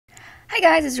Hi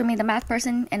guys, it's Rumi the math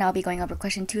person, and I'll be going over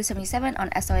question 277 on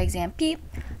SOA Exam P.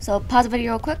 So pause the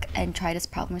video real quick and try this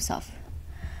problem yourself.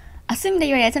 Assuming that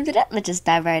you already attempted it, let's just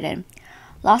dive right in.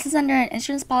 Losses under an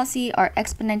insurance policy are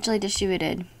exponentially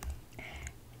distributed.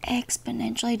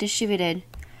 Exponentially distributed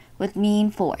with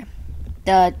mean 4.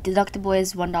 The deductible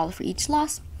is $1 for each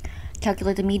loss.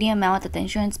 Calculate the median amount that the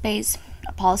insurance pays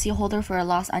a policyholder for a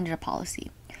loss under the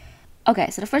policy.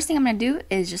 Okay, so the first thing I'm going to do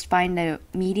is just find the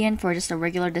median for just a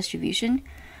regular distribution.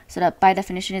 So that by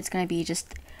definition, it's going to be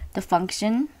just the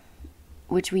function,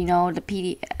 which we know the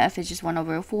PDF is just 1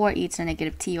 over 4, e to the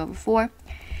negative t over 4,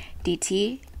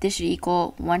 dt. This should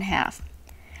equal 1/2.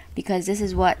 Because this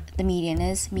is what the median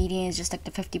is. Median is just like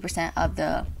the 50% of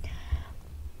the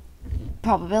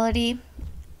probability.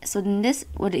 So then this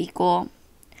would equal,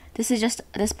 this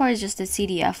part is just the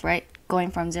CDF, right? Going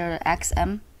from 0 to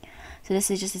xm. So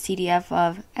this is just a CDF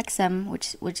of xm,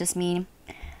 which would just mean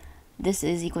this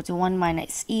is equal to 1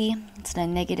 minus e to the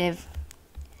negative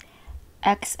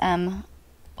xm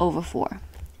over 4.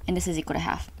 And this is equal to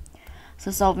half.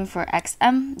 So solving for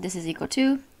xm, this is equal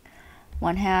to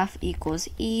 1/2 equals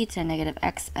e to the negative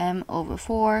xm over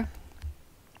 4.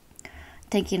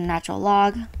 Taking natural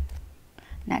log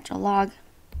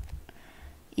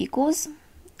equals,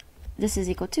 this is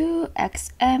equal to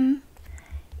xm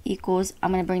equals,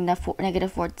 I'm going to bring the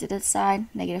negative 4 to this side,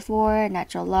 negative 4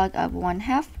 natural log of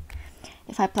 1/2.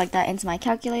 If I plug that into my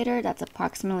calculator, that's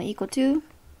approximately equal to,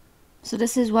 so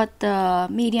this is what the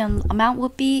median amount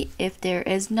would be if there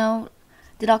is no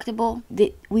deductible.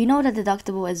 We know the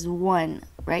deductible is 1,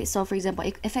 right? So for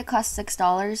example, if it costs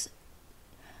 $6,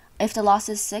 if the loss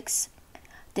is 6,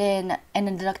 then and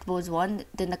the deductible is 1,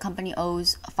 then the company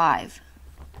owes 5.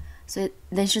 So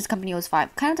the insurance company owes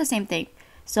 5. Kind of the same thing.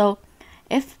 So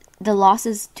if the loss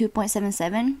is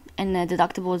 2.77 and the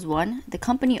deductible is 1, the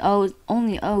company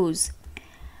only owes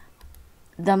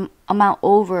the amount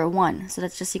over 1. So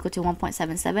that's just equal to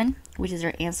 1.77, which is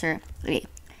our answer A.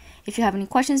 If you have any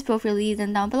questions, feel free to leave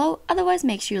them down below. Otherwise,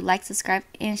 make sure you like, subscribe,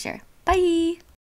 and share. Bye!